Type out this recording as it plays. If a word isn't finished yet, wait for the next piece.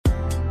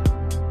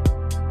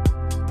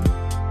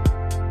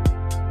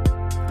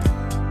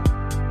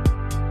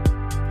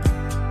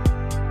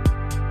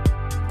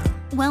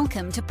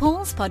Welcome to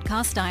Paul's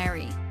Podcast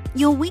Diary,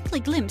 your weekly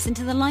glimpse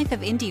into the life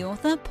of indie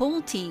author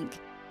Paul Teague.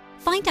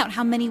 Find out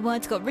how many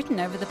words got written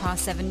over the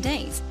past 7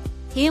 days,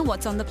 hear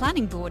what's on the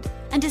planning board,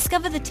 and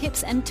discover the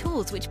tips and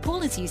tools which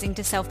Paul is using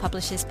to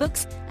self-publish his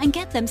books and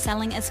get them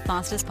selling as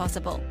fast as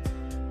possible.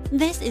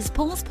 This is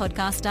Paul's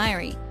Podcast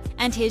Diary,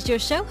 and here's your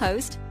show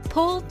host,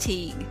 Paul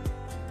Teague.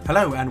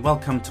 Hello and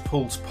welcome to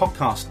Paul's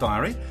Podcast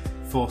Diary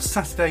for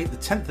Saturday the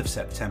 10th of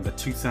September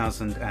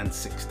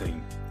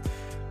 2016.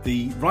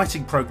 The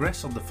writing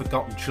progress on The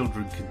Forgotten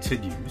Children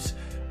continues.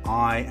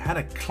 I had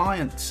a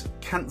client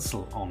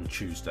cancel on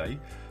Tuesday,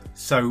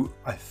 so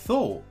I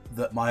thought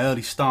that my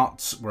early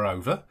starts were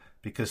over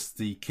because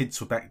the kids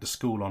were back to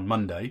school on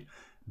Monday.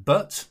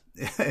 But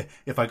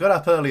if I got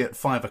up early at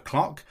 5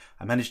 o'clock,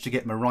 I managed to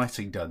get my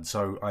writing done.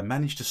 So I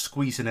managed to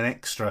squeeze in an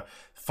extra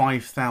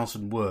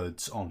 5,000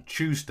 words on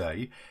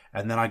Tuesday,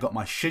 and then I got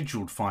my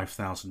scheduled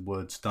 5,000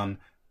 words done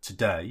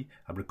today.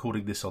 I'm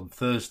recording this on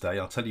Thursday.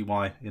 I'll tell you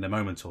why in a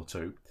moment or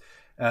two.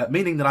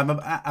 Meaning that I'm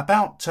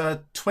about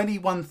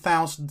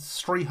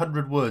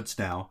 21,300 words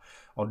now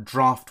on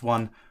draft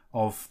one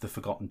of The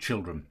Forgotten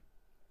Children.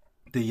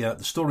 The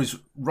story's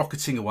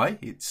rocketing away.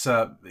 It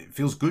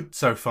feels good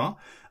so far.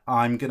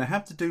 I'm going to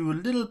have to do a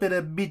little bit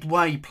of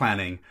midway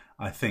planning,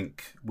 I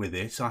think, with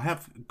it. I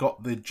have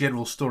got the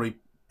general story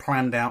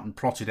planned out and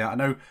plotted out. I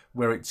know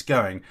where it's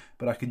going,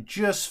 but I can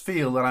just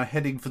feel that I'm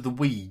heading for the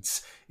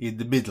weeds in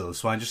the middle.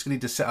 So I'm just going to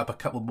need to set up a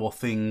couple more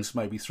things,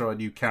 maybe throw a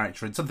new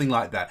character in, something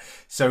like that.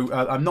 So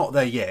I'm not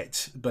there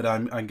yet, but I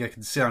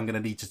can see I'm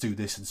going to need to do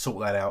this and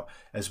sort that out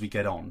as we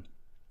get on.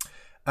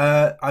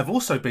 I've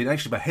also been,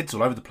 actually my head's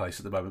all over the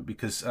place at the moment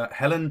because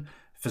Helen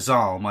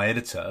Fazal, my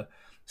editor,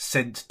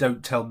 sent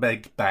Don't Tell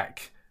Meg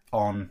back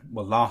on,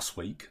 last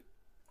week,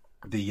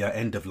 the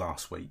end of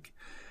last week.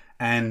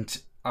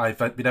 And I've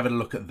been having a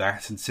look at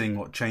that and seeing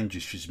what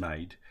changes she's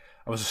made.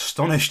 I was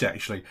astonished,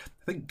 actually.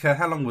 I think,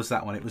 how long was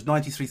that one? It was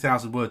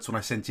 93,000 words when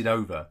I sent it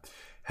over.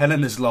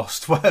 Helen has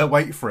lost,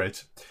 wait for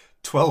it,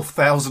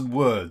 12,000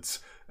 words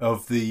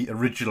of the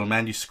original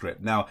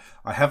manuscript. Now,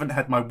 I haven't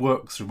had my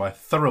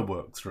thorough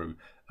work through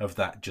of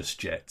that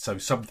just yet. So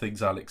some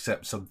things I'll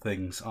accept, some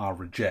things I'll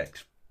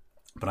reject.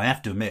 But I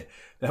have to admit,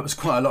 that was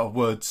quite a lot of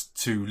words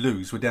to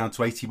lose. We're down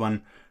to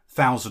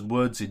 81,000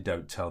 words in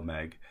Don't Tell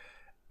Meg.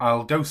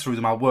 I'll go through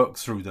them, I'll work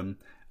through them.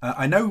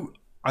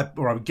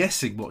 I'm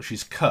guessing what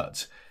she's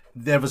cut.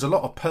 There was a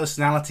lot of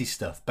personality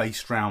stuff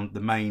based around the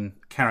main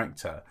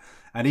character.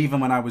 And even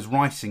when I was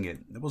writing it,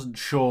 I wasn't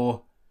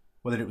sure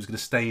whether it was going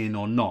to stay in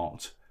or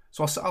not.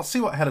 So I'll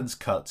see what Helen's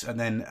cut, and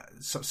then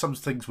some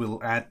things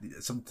we'll add,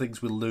 some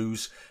things we'll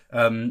lose.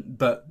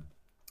 But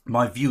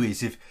my view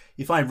is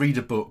if I read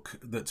a book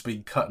that's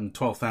been cut and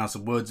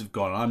 12,000 words have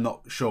gone, and I'm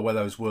not sure where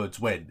those words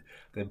went,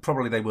 then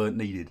probably they weren't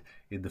needed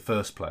in the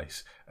first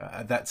place.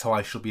 That's how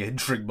I shall be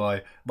entering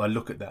my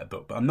look at that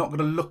book. But I'm not going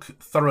to look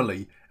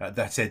thoroughly at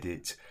that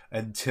edit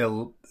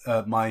until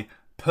my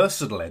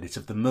personal edit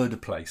of The Murder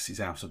Place is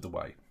out of the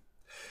way.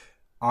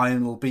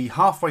 I'll be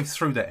halfway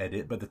through that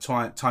edit by the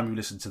time you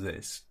listen to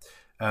this.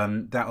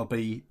 That'll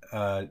be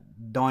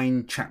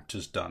 9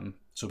 chapters done,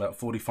 so about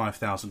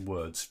 45,000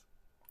 words.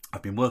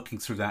 I've been working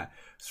through that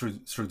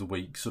through the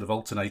week, sort of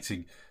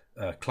alternating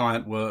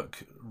client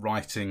work,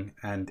 writing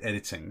and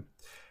editing.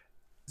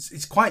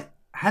 It's quite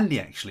handy,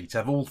 actually, to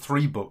have all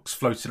 3 books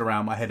floated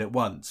around my head at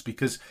once,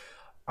 because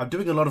I'm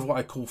doing a lot of what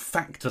I call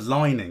factor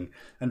lining.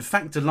 And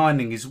factor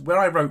lining is where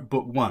I wrote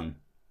book 1.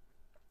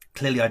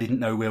 Clearly, I didn't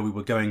know where we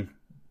were going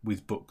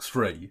with book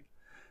 3.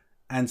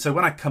 And so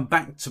when I come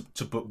back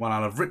to book 1,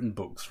 I'll have written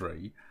book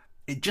 3.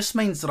 It just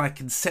means that I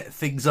can set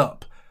things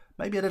up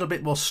maybe a little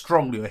bit more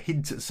strongly or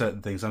hint at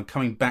certain things. I'm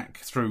coming back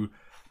through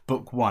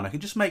book 1. I can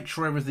just make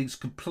sure everything's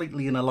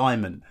completely in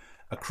alignment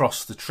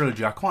across the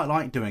trilogy. I quite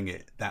like doing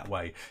it that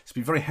way. It's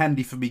been very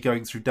handy for me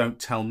going through Don't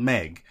Tell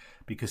Meg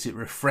because it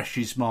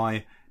refreshes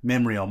my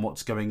memory on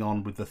what's going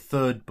on with the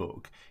 3rd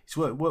book. It's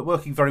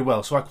working very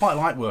well. So I quite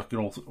like working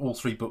all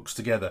 3 books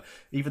together,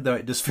 even though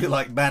it does feel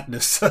like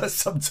madness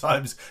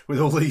sometimes with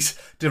all these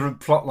different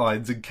plot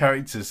lines and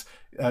characters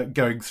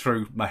going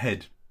through my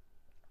head.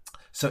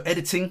 So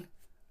editing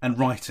and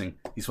writing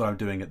is what I'm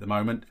doing at the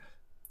moment.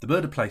 The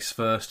Murder Place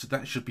first.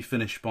 That should be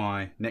finished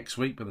by next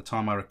week, by the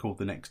time I record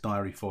the next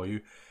diary for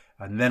you.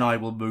 And then I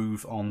will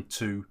move on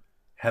to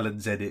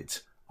Helen's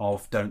edit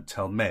of Don't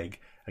Tell Meg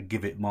and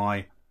give it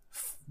my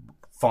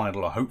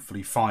final, or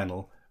hopefully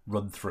final,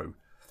 run through,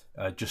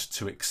 just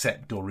to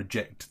accept or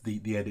reject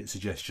the edit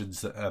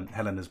suggestions that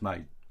Helen has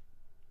made.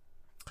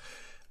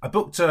 I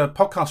booked a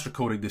podcast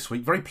recording this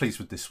week, very pleased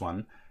with this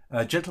one.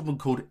 A gentleman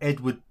called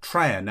Edward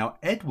Trayer. Now,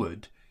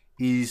 Edward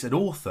is an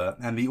author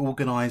and the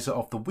organiser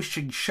of the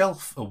Wishing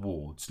Shelf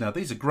Awards. Now,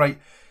 these are great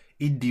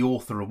indie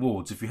author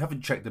awards. If you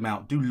haven't checked them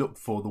out, do look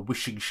for the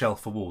Wishing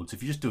Shelf Awards.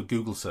 If you just do a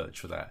Google search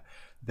for that,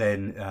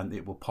 then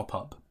it will pop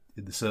up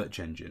in the search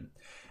engine.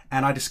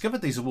 And I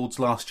discovered these awards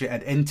last year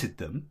and entered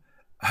them.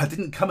 I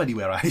didn't come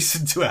anywhere, I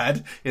hasten to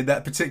add, in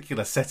that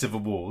particular set of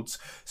awards.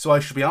 So I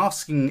shall be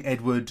asking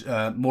Edward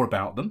more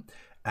about them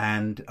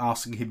and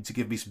asking him to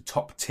give me some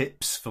top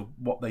tips for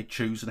what they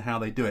choose and how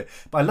they do it.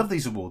 But I love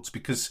these awards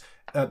because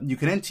you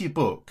can enter your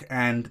book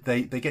and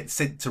they get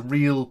sent to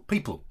real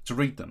people to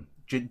read them,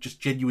 just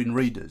genuine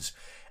readers.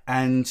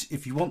 And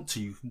if you want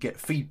to, you can get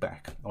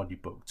feedback on your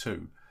book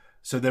too.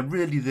 So they're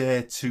really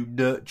there to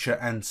nurture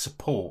and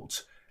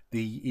support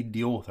the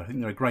indie author. I think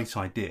they're a great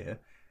idea,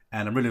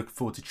 and I'm really looking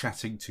forward to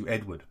chatting to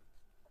Edward.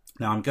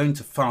 Now, I'm going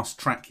to fast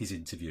track his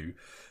interview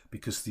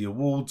because the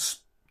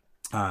awards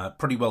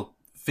pretty well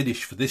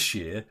finish for this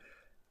year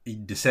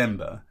in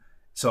December.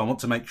 So I want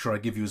to make sure I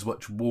give you as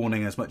much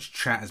warning, as much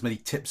chat, as many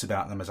tips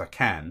about them as I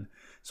can.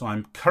 So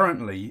I'm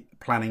currently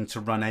planning to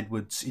run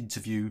Edward's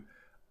interview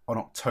on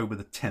October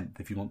the 10th,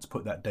 if you want to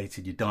put that date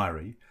in your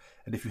diary.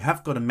 And if you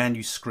have got a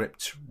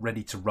manuscript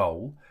ready to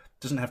roll,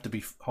 it doesn't have to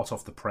be hot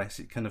off the press,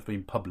 it can have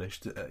been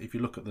published. If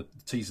you look at the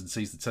T's and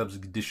C's, the terms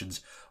and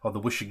conditions of the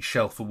Wishing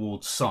Shelf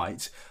Awards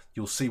site,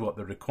 you'll see what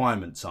the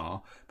requirements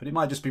are. But it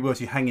might just be worth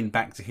you hanging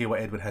back to hear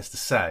what Edward has to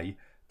say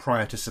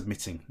prior to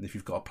submitting, if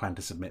you've got a plan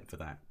to submit for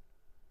that.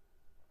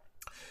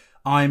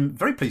 I'm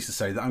very pleased to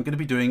say that I'm going to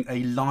be doing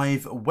a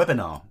live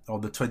webinar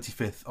on the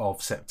 25th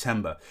of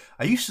September.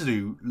 I used to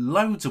do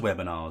loads of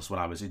webinars when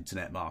I was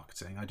internet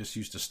marketing. I just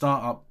used to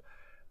start up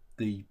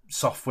the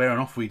software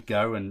and off we'd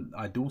go, and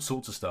I do all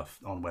sorts of stuff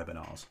on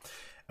webinars.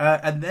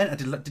 And then I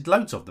did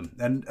loads of them.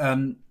 And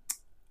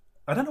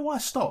I don't know why I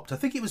stopped. I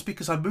think it was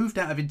because I moved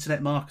out of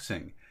internet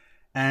marketing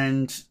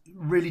and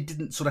really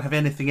didn't sort of have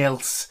anything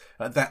else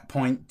at that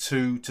point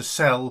to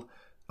sell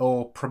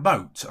or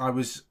promote. I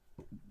was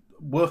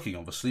working,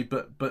 obviously,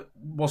 but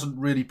wasn't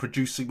really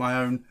producing my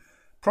own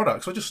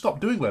products. So I just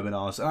stopped doing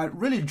webinars. And I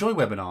really enjoy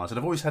webinars, and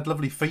I've always had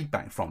lovely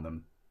feedback from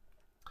them.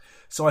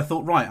 So I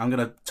thought, right, I'm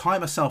going to tie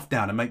myself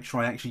down and make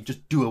sure I actually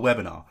just do a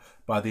webinar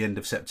by the end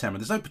of September.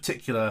 There's no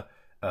particular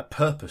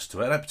purpose to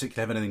it. I don't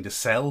particularly have anything to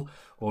sell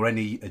or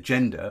any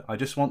agenda. I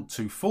just want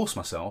to force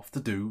myself to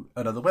do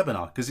another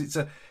webinar, because it's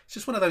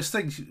just one of those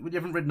things. When you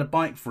haven't ridden a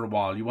bike for a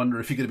while, you wonder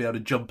if you're going to be able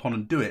to jump on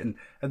and do it.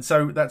 And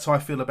so that's how I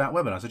feel about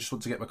webinars. I just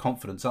want to get my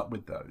confidence up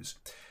with those.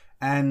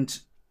 And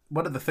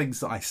one of the things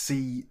that I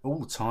see all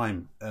the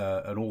time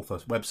on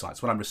authors'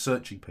 websites when I'm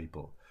researching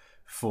people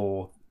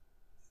for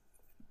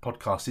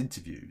podcast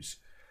interviews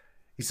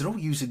is they're all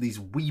using these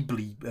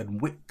Weebly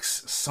and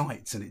Wix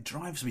sites, and it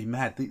drives me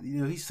mad.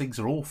 These things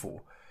are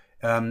awful,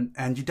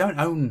 and you don't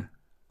own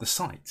the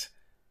site.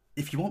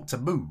 If you want to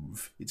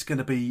move, it's going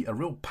to be a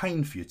real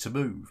pain for you to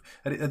move.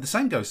 And the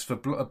same goes for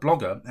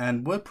Blogger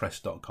and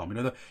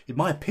WordPress.com. In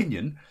my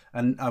opinion,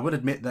 and I would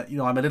admit that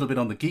I'm a little bit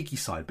on the geeky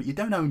side, but you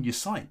don't own your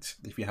site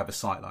if you have a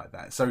site like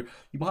that. So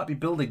you might be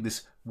building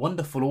this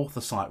wonderful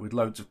author site with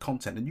loads of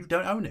content, and you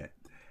don't own it.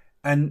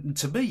 And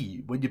to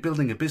me, when you're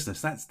building a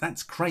business,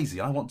 that's crazy.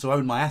 I want to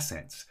own my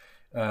assets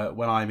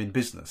when I'm in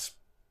business.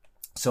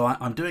 So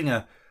I'm doing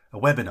a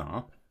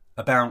webinar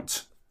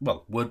about,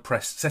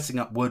 WordPress, setting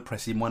up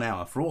WordPress in 1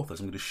 hour for authors.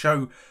 I'm going to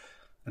show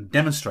and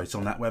demonstrate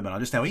on that webinar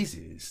just how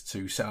easy it is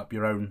to set up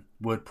your own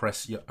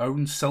WordPress, your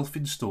own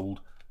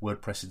self-installed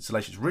WordPress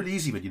installation. It's really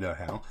easy when you know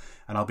how,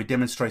 and I'll be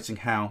demonstrating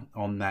how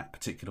on that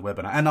particular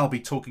webinar. And I'll be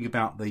talking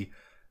about the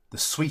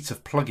suite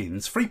of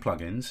plugins, free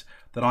plugins,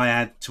 that I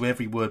add to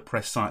every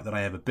WordPress site that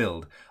I ever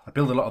build. I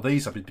build a lot of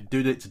these. I've been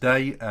doing it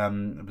today. I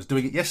was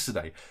doing it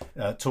yesterday,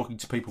 talking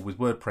to people with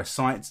WordPress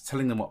sites,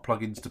 telling them what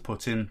plugins to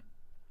put in.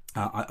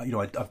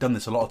 I've done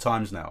this a lot of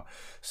times now.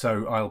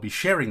 So I'll be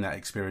sharing that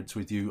experience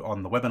with you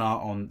on the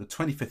webinar on the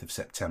 25th of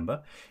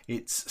September.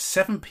 It's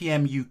 7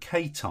 p.m.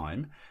 UK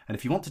time. And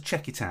if you want to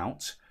check it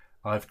out,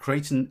 I've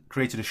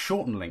created a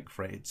shortened link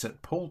for it. It's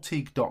at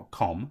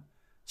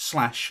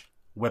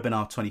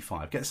paulteague.com/webinar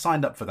 25. Get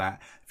signed up for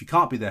that. If you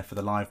can't be there for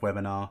the live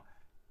webinar,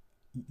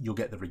 you'll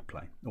get the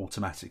replay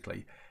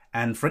automatically.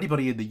 And for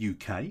anybody in the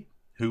UK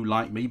who,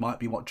 like me, might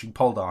be watching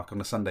Poldark on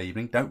a Sunday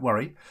evening, don't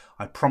worry.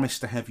 I promise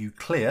to have you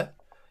clear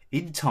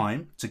in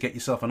time to get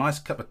yourself a nice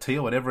cup of tea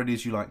or whatever it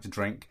is you like to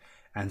drink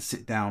and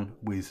sit down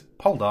with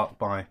Poldark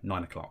by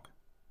 9 o'clock.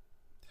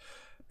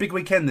 Big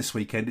weekend this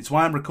weekend. It's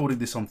why I'm recording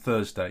this on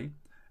Thursday.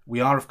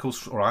 We are, of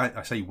course, or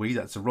I say we,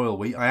 that's a royal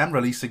we. I am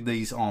releasing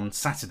these on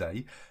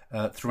Saturday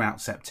throughout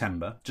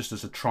September, just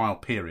as a trial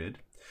period.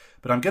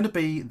 But I'm going to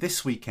be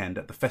this weekend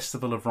at the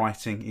Festival of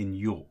Writing in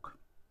York.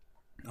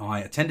 I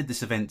attended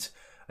this event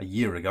a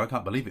year ago. I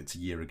can't believe it's a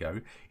year ago.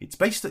 It's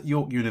based at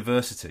York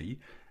University,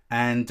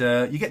 and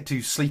you get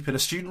to sleep in a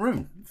student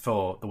room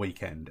for the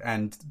weekend.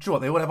 And do you know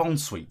what? They all have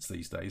en-suites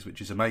these days,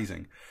 which is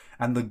amazing.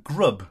 And the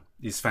grub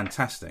is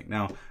fantastic.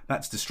 Now,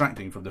 that's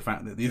distracting from the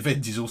fact that the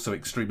event is also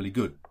extremely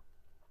good.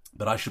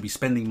 But I shall be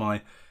spending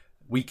my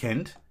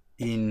weekend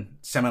in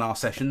seminar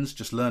sessions,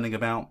 just learning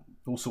about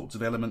all sorts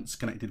of elements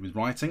connected with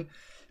writing,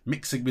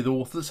 mixing with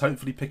authors,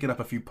 hopefully picking up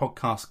a few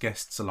podcast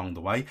guests along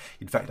the way.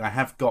 In fact, I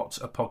have got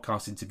a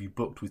podcast interview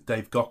booked with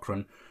Dave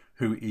Gochran,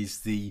 who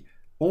is the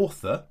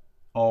author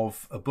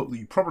of a book that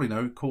you probably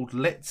know called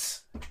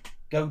Let's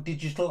Go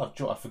Digital.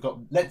 I forgot.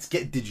 Let's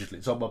Get Digital.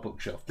 It's on my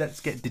bookshelf. Let's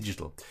Get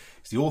Digital.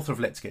 It's the author of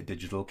Let's Get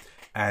Digital,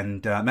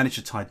 and managed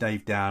to tie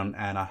Dave down,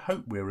 and I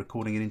hope we're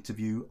recording an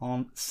interview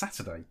on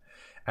Saturday.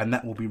 and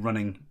that will be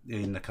running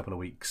in a couple of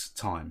weeks'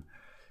 time.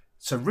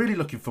 So really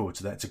looking forward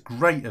to that. It's a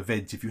great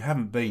event. If you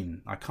haven't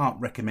been, I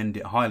can't recommend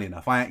it highly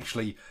enough. I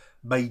actually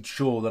made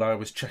sure that I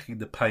was checking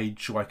the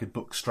page so I could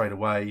book straight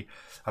away.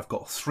 I've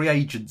got 3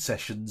 agent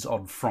sessions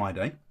on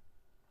Friday,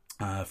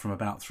 from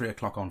about 3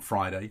 o'clock on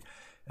Friday.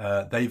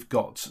 They've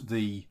got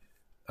the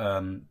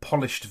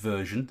polished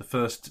version, the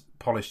first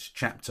polished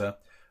chapter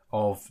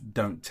of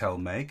Don't Tell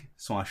Meg.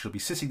 So I shall be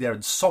sitting there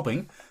and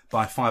sobbing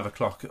by 5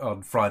 o'clock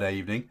on Friday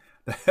evening.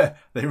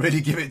 They really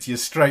give it to you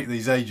straight,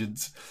 these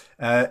agents,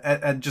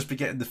 and just be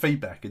getting the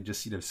feedback and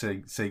just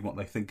seeing what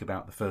they think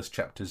about the first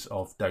chapters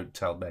of Don't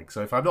Tell Meg.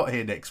 So if I'm not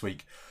here next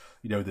week,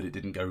 you know that it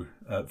didn't go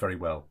very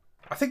well.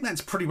 I think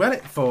that's pretty well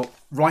it for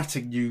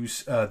writing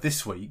news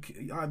this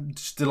week. I'm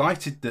just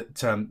delighted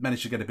that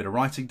managed to get a bit of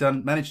writing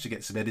done, managed to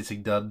get some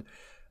editing done.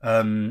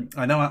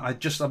 I know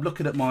I'm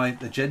looking at my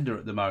agenda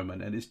at the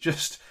moment, and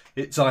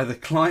it's either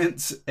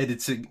clients,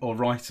 editing, or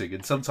writing,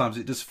 and sometimes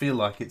it does feel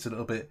like it's a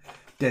little bit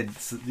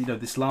dense.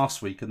 This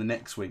last week and the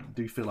next week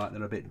do feel like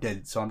they're a bit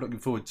dense. So I'm looking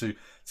forward to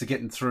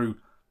getting through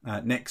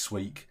next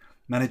week,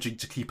 managing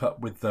to keep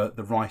up with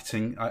the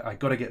writing. I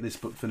got to get this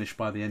book finished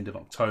by the end of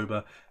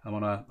October. I'm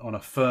on a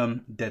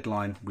firm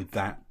deadline with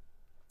that,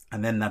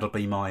 and then that'll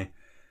be my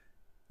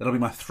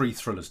 3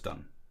 thrillers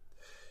done.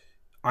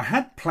 I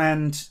had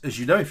planned, as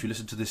you know, if you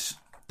listen to this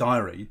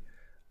diary,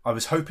 I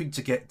was hoping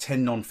to get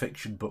 10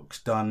 non-fiction books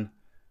done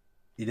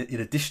in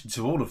addition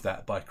to all of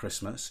that by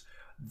Christmas.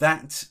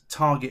 That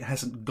target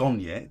hasn't gone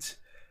yet,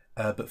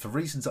 but for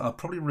reasons that I'll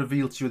probably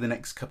reveal to you in the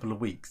next couple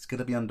of weeks, it's going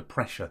to be under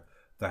pressure,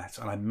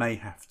 and I may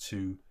have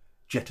to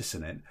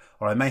jettison it,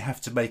 or I may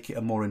have to make it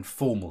a more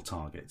informal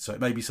target. So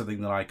it may be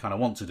something that I kind of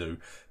want to do,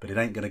 but it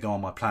ain't going to go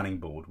on my planning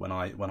board when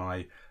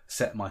I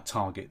set my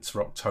targets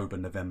for October,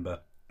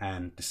 November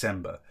and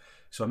December.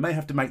 So I may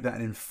have to make that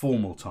an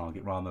informal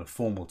target rather than a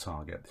formal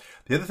target.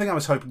 The other thing I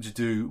was hoping to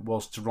do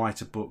was to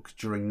write a book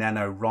during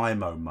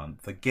NaNoWriMo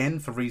month. Again,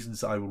 for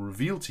reasons that I will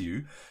reveal to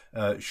you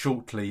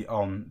shortly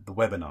on the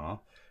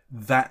webinar,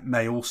 that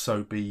may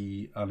also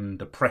be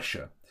under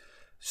pressure.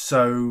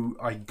 So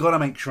I got to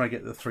make sure I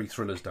get the 3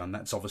 thrillers done.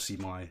 That's obviously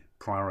my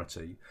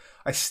priority.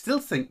 I still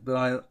think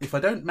that if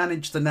I don't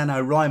manage the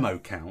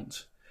NaNoWriMo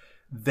count,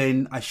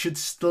 then I should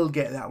still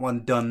get that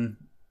one done,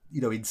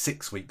 in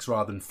 6 weeks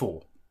rather than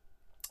 4.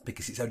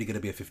 Because it's only going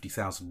to be a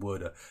 50,000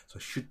 worder, so I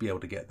should be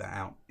able to get that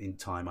out in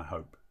time, I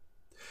hope.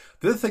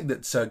 The other thing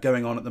that's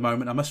going on at the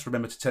moment, I must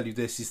remember to tell you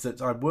this, is that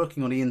I'm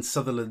working on Ian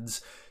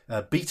Sutherland's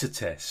beta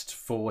test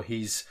for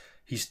his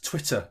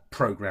Twitter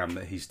program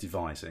that he's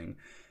devising.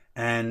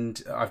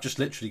 And I've just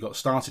literally got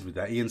started with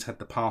that. Ian's had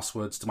the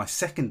passwords to my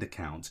second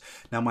account.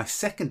 Now, my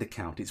second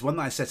account, it's one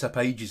that I set up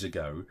ages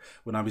ago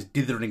when I was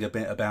dithering a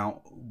bit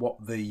about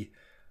what the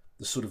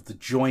sort of the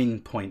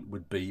join point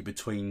would be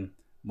between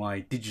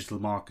my digital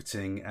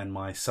marketing and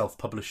my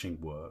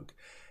self-publishing work.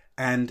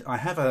 And I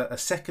have a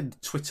second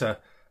Twitter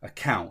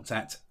account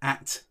at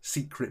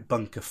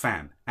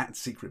 @SecretBunkerFan,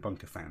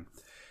 @SecretBunkerFan.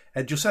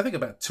 And you'll see, I think,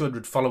 about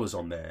 200 followers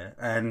on there,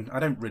 and I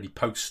don't really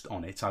post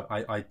on it.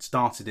 I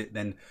started it,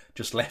 then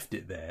just left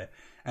it there.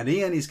 And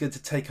Ian is going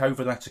to take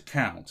over that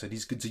account, and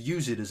he's going to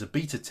use it as a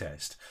beta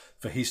test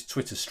for his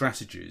Twitter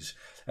strategies.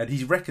 And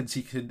he reckons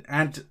he can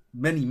add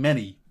many,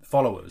 many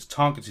followers,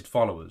 targeted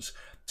followers,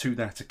 to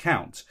that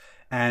account.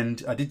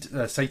 And I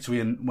did say to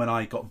Ian when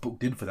I got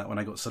booked in for that, when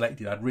I got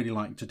selected, I'd really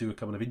like to do a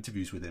couple of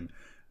interviews with him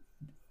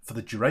for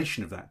the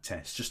duration of that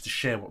test, just to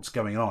share what's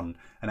going on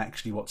and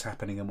actually what's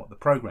happening and what the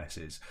progress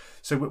is.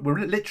 So we're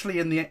literally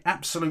in the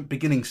absolute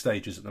beginning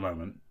stages at the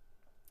moment.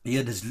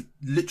 Ian has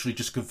literally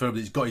just confirmed that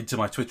he's got into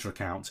my Twitter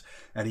account,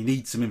 and he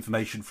needs some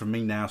information from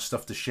me now,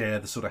 stuff to share,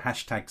 the sort of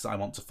hashtags that I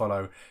want to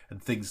follow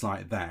and things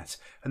like that.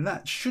 And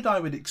that should, I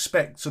would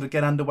expect, sort of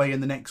get underway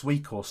in the next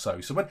week or so.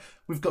 So when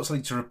we've got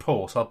something to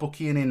report, I'll book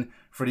Ian in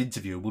for an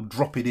interview. We'll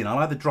drop it in. I'll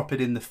either drop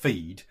it in the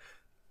feed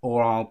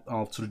or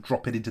I'll sort of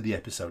drop it into the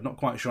episode. Not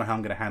quite sure how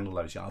I'm going to handle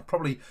those yet. I'll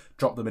probably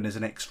drop them in as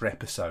an extra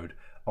episode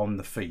on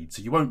the feed,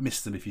 so you won't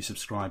miss them if you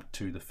subscribe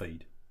to the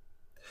feed.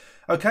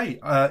 Okay,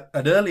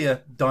 an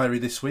earlier diary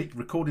this week,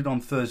 recorded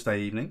on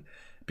Thursday evening,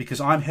 because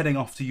I'm heading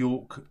off to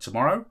York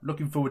tomorrow.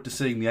 Looking forward to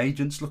seeing the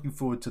agents, looking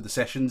forward to the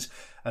sessions,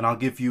 and I'll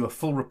give you a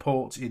full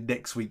report in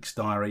next week's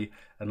diary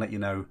and let you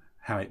know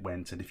how it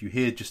went. And if you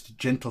hear just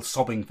gentle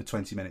sobbing for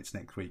 20 minutes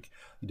next week,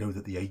 you know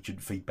that the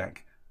agent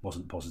feedback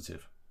wasn't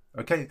positive.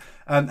 Okay,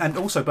 and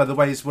also, by the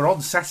way, as we're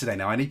on Saturday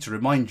now, I need to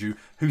remind you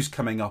who's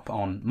coming up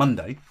on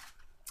Monday.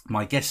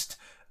 My guest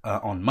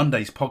on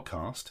Monday's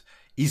podcast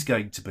is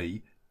going to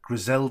be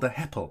Griselda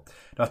Heppel.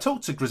 Now, I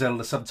talked to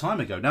Griselda some time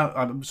ago. Now,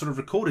 I'm sort of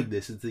recording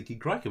this and thinking,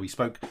 crikey, we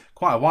spoke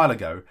quite a while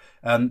ago,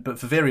 but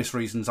for various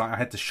reasons, I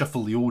had to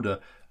shuffle the order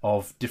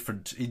of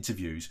different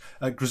interviews.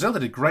 Griselda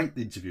did a great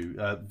interview,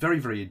 very,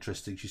 very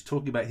interesting. She's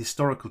talking about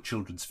historical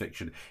children's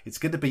fiction. It's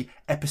going to be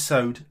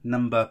episode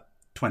number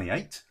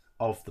 28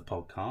 of the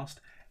podcast,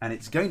 and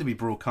it's going to be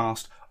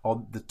broadcast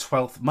on the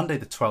 12th, Monday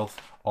the 12th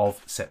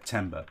of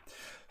September.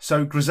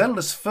 So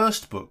Griselda's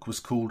first book was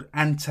called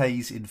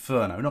Ante's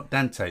Inferno, not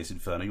Dante's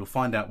Inferno. You'll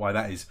find out why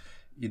that is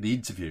in the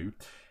interview.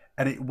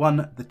 and it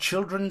won the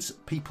Children's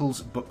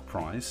People's Book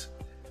Prize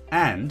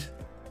and,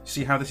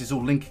 see how this is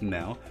all linking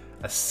now,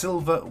 a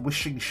Silver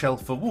Wishing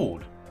Shelf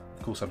Award.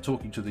 Of course, I'm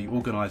talking to the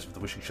organiser of the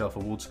Wishing Shelf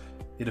Awards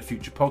in a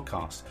future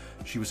podcast.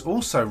 She was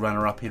also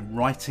runner-up in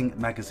Writing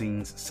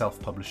Magazine's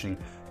self-publishing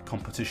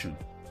competition.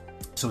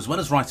 So as well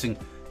as writing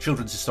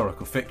children's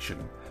historical fiction,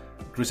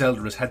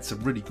 Griselda has had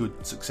some really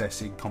good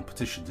success in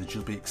competitions, and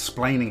she'll be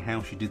explaining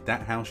how she did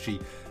that, how she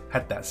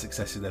had that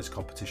success in those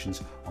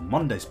competitions on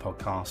Monday's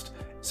podcast.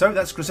 So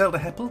that's Griselda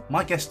Heppel,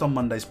 my guest on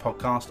Monday's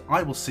podcast.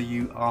 I will see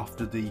you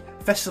after the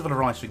Festival of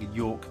Writing in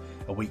York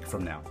a week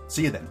from now.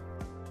 See you then.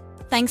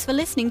 Thanks for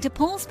listening to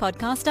Paul's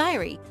Podcast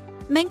Diary.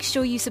 Make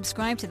sure you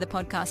subscribe to the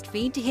podcast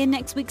feed to hear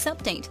next week's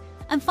update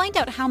and find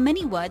out how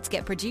many words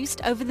get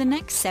produced over the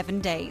next 7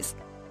 days.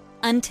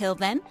 Until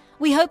then,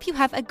 we hope you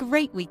have a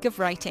great week of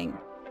writing.